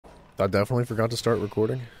I definitely forgot to start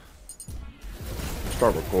recording.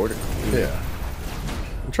 Start recording? Yeah.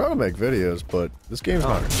 I'm trying to make videos, but this game's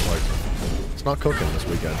not, like, it's not cooking this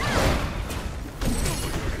weekend.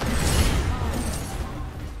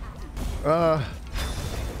 Oh,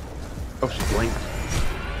 she blinked.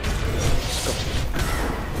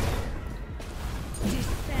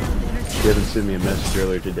 Devin sent me a message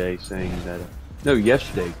earlier today saying that, no,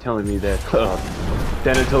 yesterday, telling me that,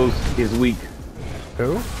 Thanatos is weak.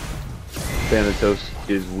 Who? Thanatos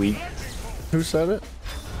is weak. Who said it?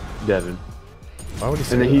 Devin. Why would he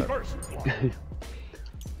say that?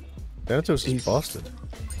 Thanatos is busted.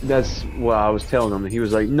 That's what I was telling him, and he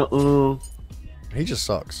was like, no. He just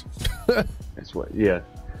sucks. That's what, yeah.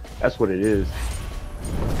 That's what it is.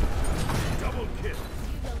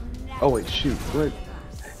 Oh wait, shoot, what?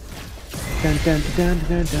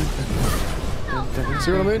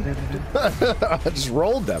 See what I mean? I just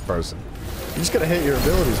rolled that person. You just gotta hit your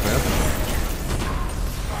abilities, man.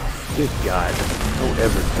 Good God, don't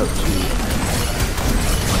ever touch you.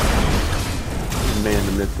 Man,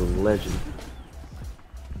 the myth, the legend.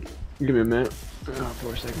 Give me a minute.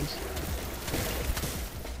 4 seconds.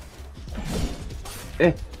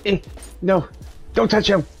 No, don't touch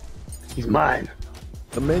him. He's mine.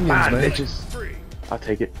 The minions, mine, man. Bitches. I'll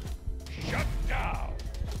take it. Shut down.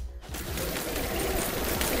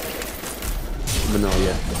 But no,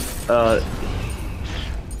 yeah.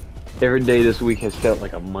 Every day this week has felt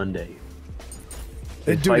like a Monday.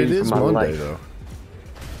 Dude, it is Monday, life. though.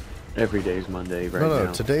 Every day's Monday right now.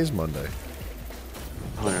 No, today's Monday.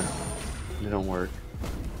 Hunter, it don't work.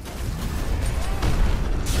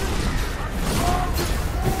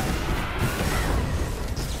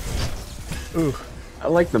 Ooh. I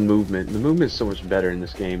like the movement. The movement is so much better in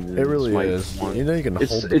this game than It really Smite is. 1. You know you can hold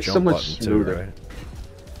the it's jump so much button smoother. too, right?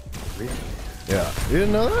 Really? Yeah. You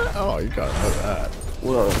didn't know that? Oh, you gotta know that.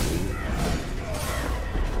 Well,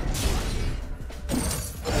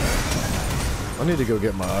 I need to go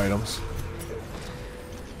get my items.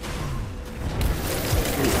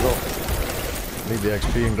 Need the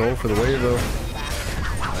XP and gold for the wave, though.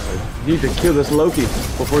 you need to kill this Loki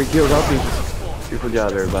before he kills Uppy. Beautiful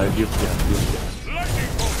job, everybody. Beautiful job. Beautiful job.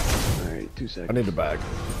 Alright, 2 seconds. I need a bag.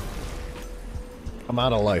 I'm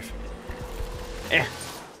out of life.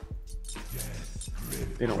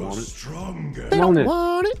 They don't want it. Stronger. Come on in.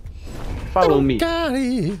 Want it. Follow me. Got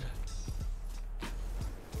it.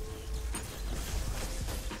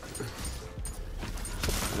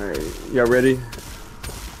 Alright, y'all ready?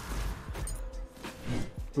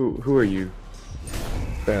 Who are you?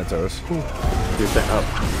 Thanatos. Get that up.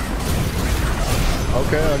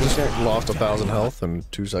 Okay, I just lost 1,000 health in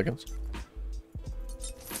 2 seconds.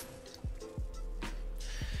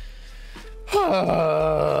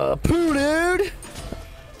 Poo, dude!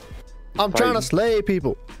 I'm trying to slay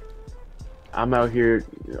people. I'm out here.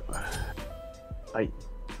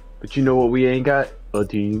 But you know what we ain't got? A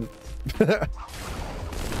team. I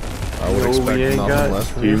would You know what expect we ain't nothing got? less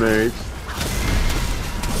from you. Teammates.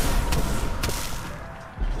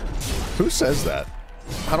 Who says that?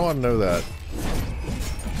 How do I know that?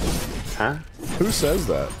 Huh? Who says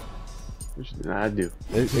that? I do.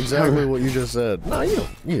 Exactly what you just said. No, you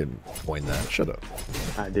didn't coin that. Shut up.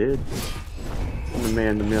 I did. I'm the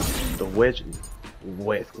man, the myth, the legend.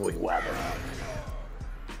 Wesley Weather.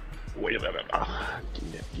 Wait a minute. Give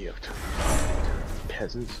me that gift.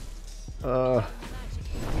 Peasants.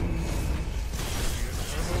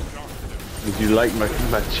 Did you like my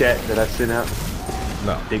chat that I sent out?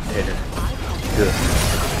 No. Dictator. Good.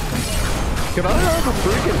 Can I have a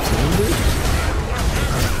freaking team, dude?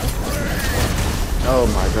 Oh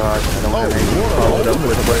my gosh, I don't have anything to what follow it up ultimate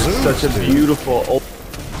with, but it's Zeus, such a dude. beautiful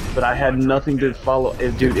but I had nothing to follow.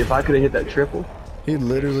 Dude, if I could have hit that triple, He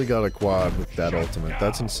literally got a quad with that ultimate.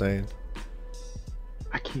 That's insane.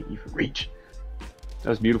 I can't even reach. That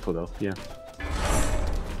was beautiful though, yeah.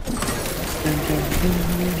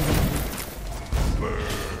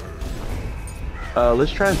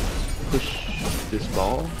 Let's try and push this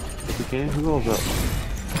ball if we can. Who goes up?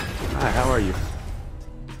 Hi, how are you?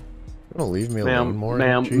 You gonna leave me alone more?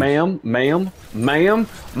 Ma'am.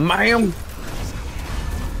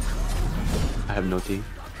 I have no team.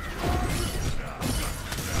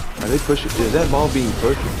 Are they pushing? Is that ball being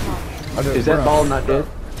pushed? Is that ball not dead?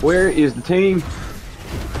 Where is the team?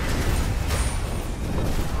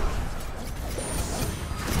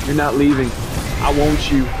 You're not leaving. I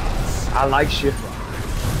want you. I like you.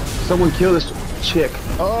 Someone kill this chick.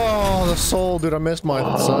 Oh, the soul, dude! I missed my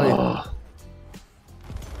sight.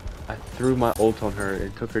 I threw my ult on her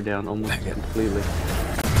and took her down almost completely.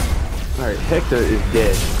 Alright, Hector is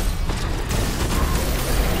dead.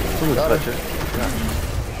 Someone touch her.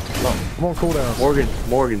 I'm on cooldowns.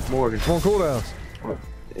 Morgan. I'm on cooldowns.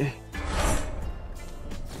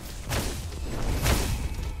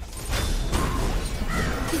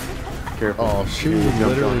 Careful. Oh, she You jumped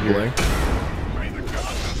literally on here. blinked.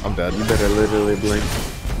 I'm dead. You better literally blink.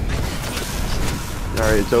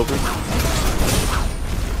 Alright, it's open.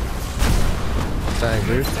 Dang,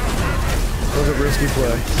 dude. That was a risky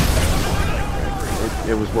play.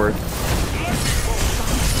 It was worth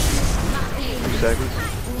 2 seconds.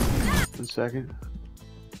 1 second.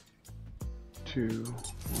 2,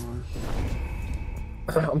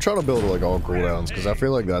 1. I'm trying to build like all cooldowns because I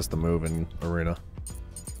feel like that's the move in Arena.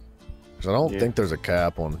 Because I don't think there's a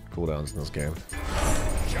cap on cooldowns in this game.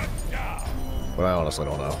 But I honestly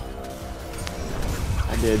don't know.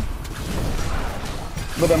 I did.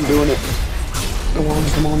 But I'm doing it.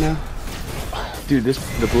 Come on now. Dude,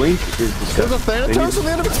 the blink is disgusting. There's a Thanatos on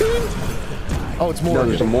the end of a team? Oh, it's Morgan. No,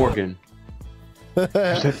 there's a Morgan.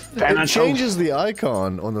 It changes the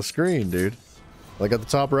icon on the screen, dude. Like at the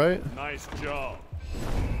top right. Nice job.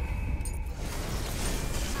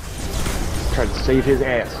 Tried to save his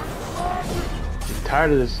ass. I'm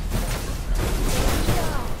tired of this.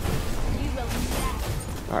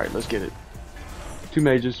 Alright, let's get it. 2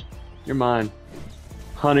 mages. You're mine.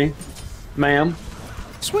 Honey. Ma'am.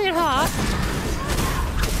 Sweetheart.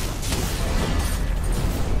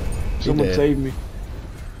 Someone did. save me.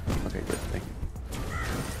 Okay, good. Thank you.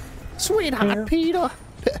 Sweetheart, Peter.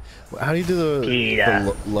 How do you do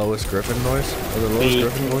the lowest Griffin noise? Or the lowest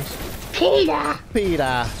Griffin voice?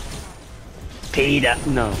 Peter.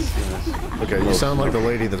 No. Okay, you sound like the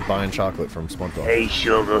lady that's buying chocolate from SpongeBob. Hey,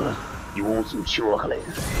 sugar, you want some chocolate?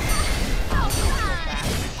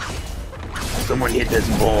 Someone hit this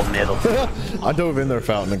ball metal. I dove in their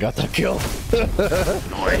fountain and got that kill.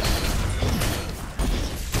 Nice.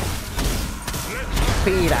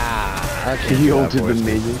 He ulted the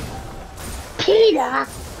minion. Peter!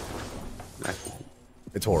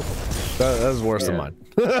 It's horrible. That's worse than mine.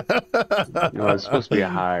 No, it's supposed to be a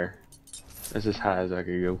higher. That's as high as I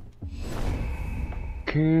could go.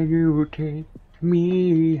 Can you take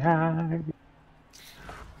me high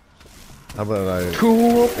How about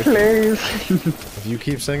to a place? if you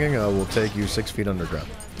keep singing, I will take you 6 feet underground.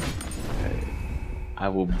 I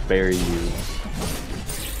will bury you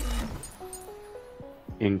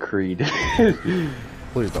in Creed.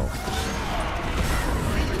 Please don't.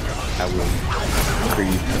 I will.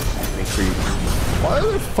 Creed. In Creed. Why are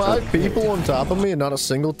there 5 people on top of me and not a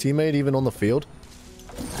single teammate even on the field?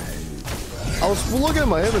 I was looking at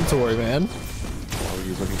my inventory, man. Why were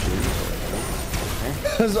you looking for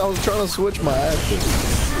Because I was trying to switch my active.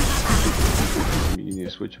 you? You need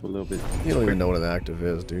to switch up a little bit. You don't even know what an active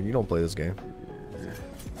is, dude. You don't play this game.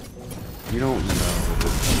 You don't know.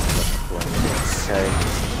 Okay?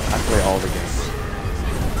 I play all the games.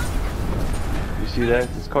 You see that?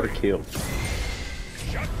 It's called a kill.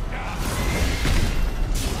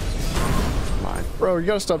 Mine. Bro, you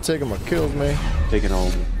gotta stop taking my kills, man. Taking all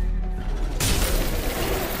of them.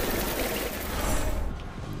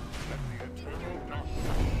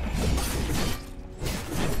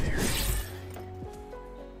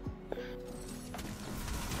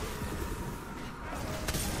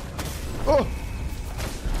 Oh!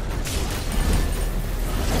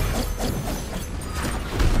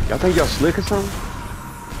 Y'all think y'all slick or something?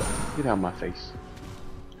 Get out of my face.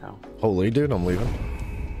 Ow. Holy dude, I'm leaving.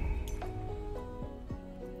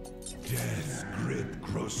 Death's grip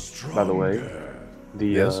grows stronger. By the way, the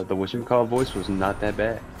Yes? the whatchamacallit voice was not that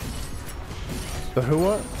bad. The who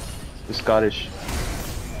what? The Scottish.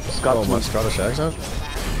 Oh, Scotsman. my Scottish accent?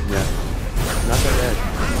 Yeah. Not that bad.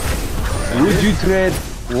 Would you tread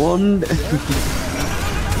one? Let me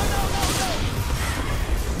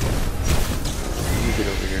get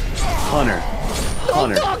over here. Hunter.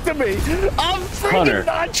 Don't talk to me! I'm freaking Hunter,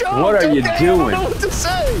 Nacho! what are you I don't doing? know what to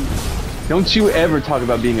say! Don't you ever talk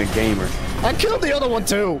about being a gamer. I killed the other one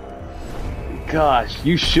too! Gosh,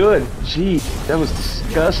 you should. Gee, that was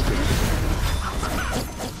disgusting.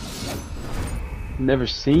 Never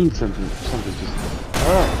seen something just.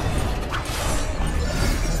 Oh.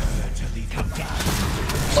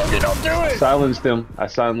 Okay, don't do it! Silenced him. I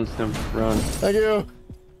silenced him. Run. Thank you.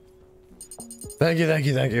 Thank you, thank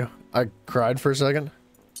you, thank you. I cried for a second.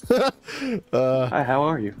 Hi, how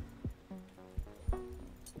are you?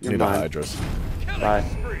 You're Need a mine. Hydras. Bye.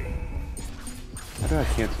 How do I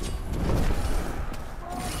cancel it?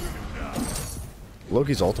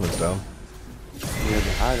 Loki's ultimate's down. Yeah,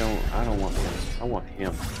 but I don't want him. I want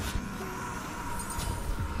him.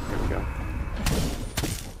 There we go.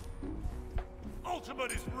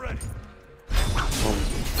 Ultimate is ready.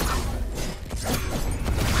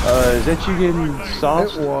 Is that you getting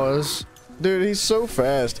sauced? It was. Dude, he's so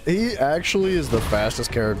fast. He actually is the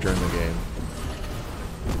fastest character in the game.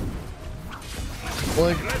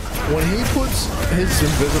 Like, when he puts his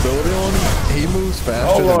invisibility on, he moves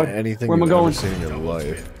faster than anything Where am I you've ever going? seen in your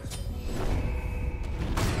life.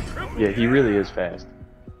 Yeah, he really is fast.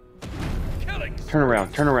 Turn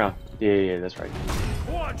around, turn around. Yeah, that's right.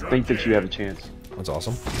 Think that you have a chance. That's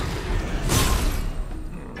awesome.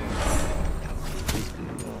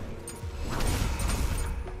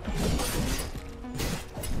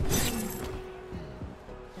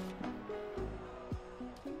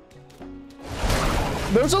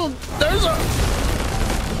 There's a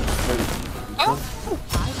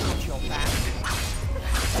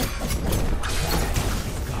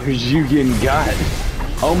Who's you getting got?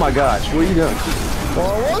 Oh my gosh, what are you doing?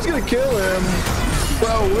 Well, I was gonna kill him.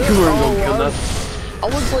 Bro, You weren't gonna kill nothing. I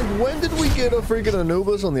was like, when did we get a freaking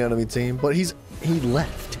Anubis on the enemy team? But he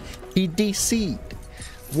left. He DC'd.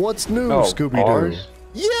 What's new, Oh, Scooby-Doo? ours?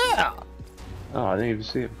 Yeah! Oh, I didn't even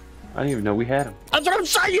see him. I didn't even know we had him. That's what I'm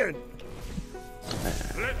saying!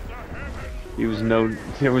 There was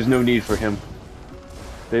no need for him.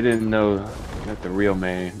 They didn't know that the real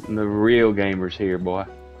gamer's here, boy.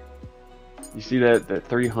 You see that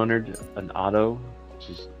 300 an auto, which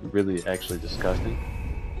is really actually disgusting.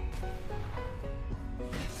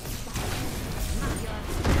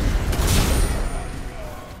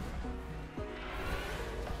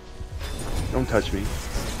 Don't touch me.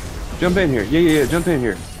 Jump in here. Yeah, jump in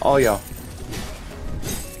here. All y'all.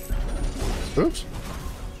 Oops.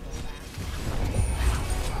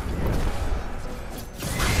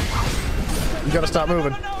 You gotta stop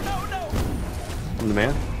moving. I'm the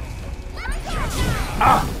man.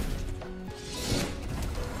 Ah!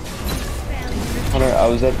 Hunter, I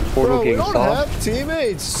was at the portal Bro, we getting don't soft. have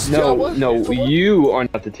teammates. No, you are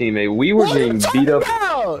not the teammate. We were getting beat up.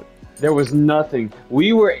 About? There was nothing.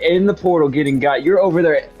 We were in the portal getting got. You're over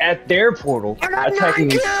there at their portal attacking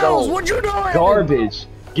me. What you doing? Garbage.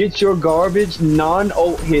 Get your garbage,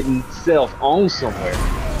 non-ult hidden self on somewhere.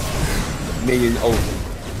 Minion ult.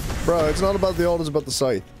 Bro, it's not about the ult, it's about the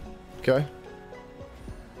scythe. Okay?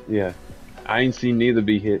 Yeah. I ain't seen neither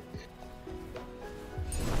be hit.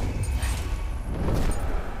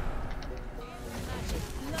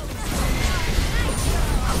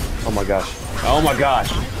 Oh my gosh. Oh my gosh.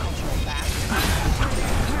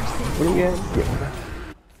 What do we at?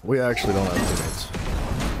 We actually don't have teammates.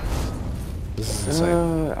 This is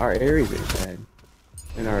insane. Our Ares is bad.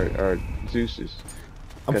 And our Zeus's.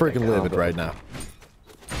 I'm freaking livid right now.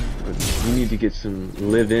 But you need to get some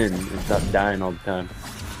live in and stop dying all the time.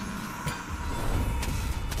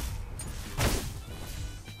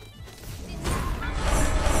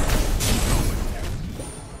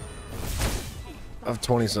 I have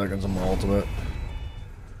 20 seconds on my ultimate.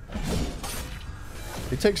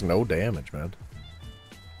 He takes no damage, man.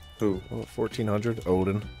 Who? What, 1400?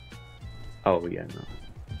 Odin. Oh, yeah, no.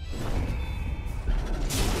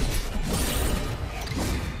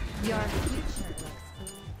 Your future looks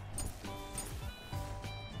blue.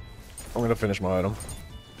 I'm gonna finish my item.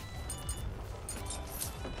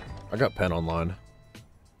 I got pen online.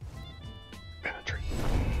 Penetrate.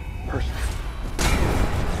 Person.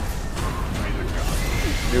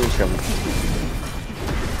 It was coming.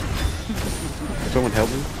 Someone help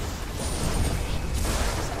me?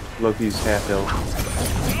 Loki's half health.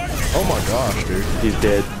 Oh my gosh, dude. He's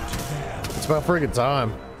dead. It's about freaking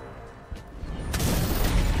time.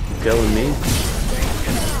 Killing me?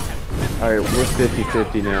 Alright, we're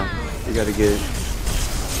 50-50 now. We gotta get it.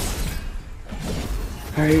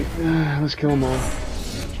 Alright, let's kill them all.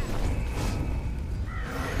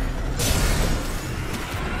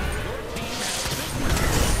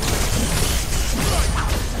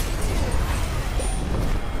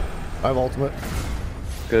 I have ultimate.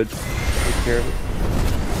 Good. Take care of it.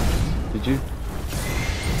 Did you?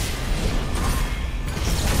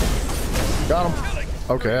 Got him.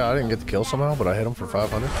 Okay, I didn't get the kill somehow, but I hit him for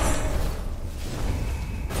 500.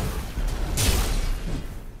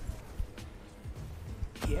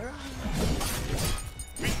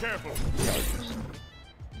 Be careful.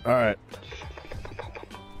 Alright.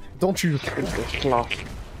 Don't you...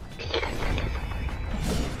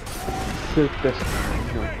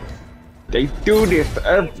 They do this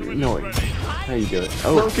every... No, how you do it?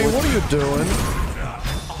 Oh, Loki, what are you doing?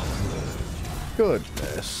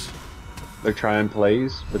 Goodness. they're trying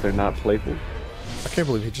plays, but they're not playful. I can't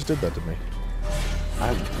believe he just did that to me.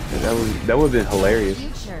 That would have been hilarious.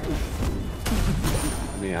 Future.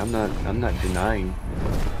 I mean, I'm not denying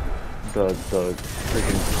the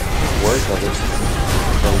freaking worth of it.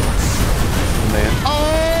 So, man.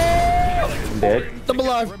 dead. Double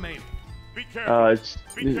life. Remain. Be careful.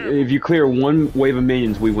 If you clear one wave of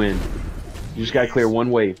minions, we win. You just gotta clear one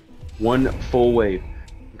wave. One full wave.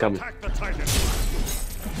 I'm coming. Attack the Titan.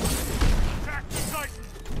 Attack the Titan.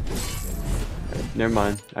 Never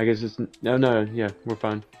mind. I guess it's... No, yeah, we're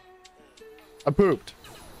fine. I pooped.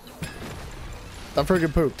 I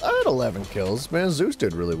freaking pooped. I had 11 kills. Man, Zeus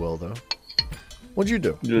did really well, though. What'd you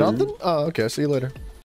do? Yeah. Nothing? Oh, okay. See you later.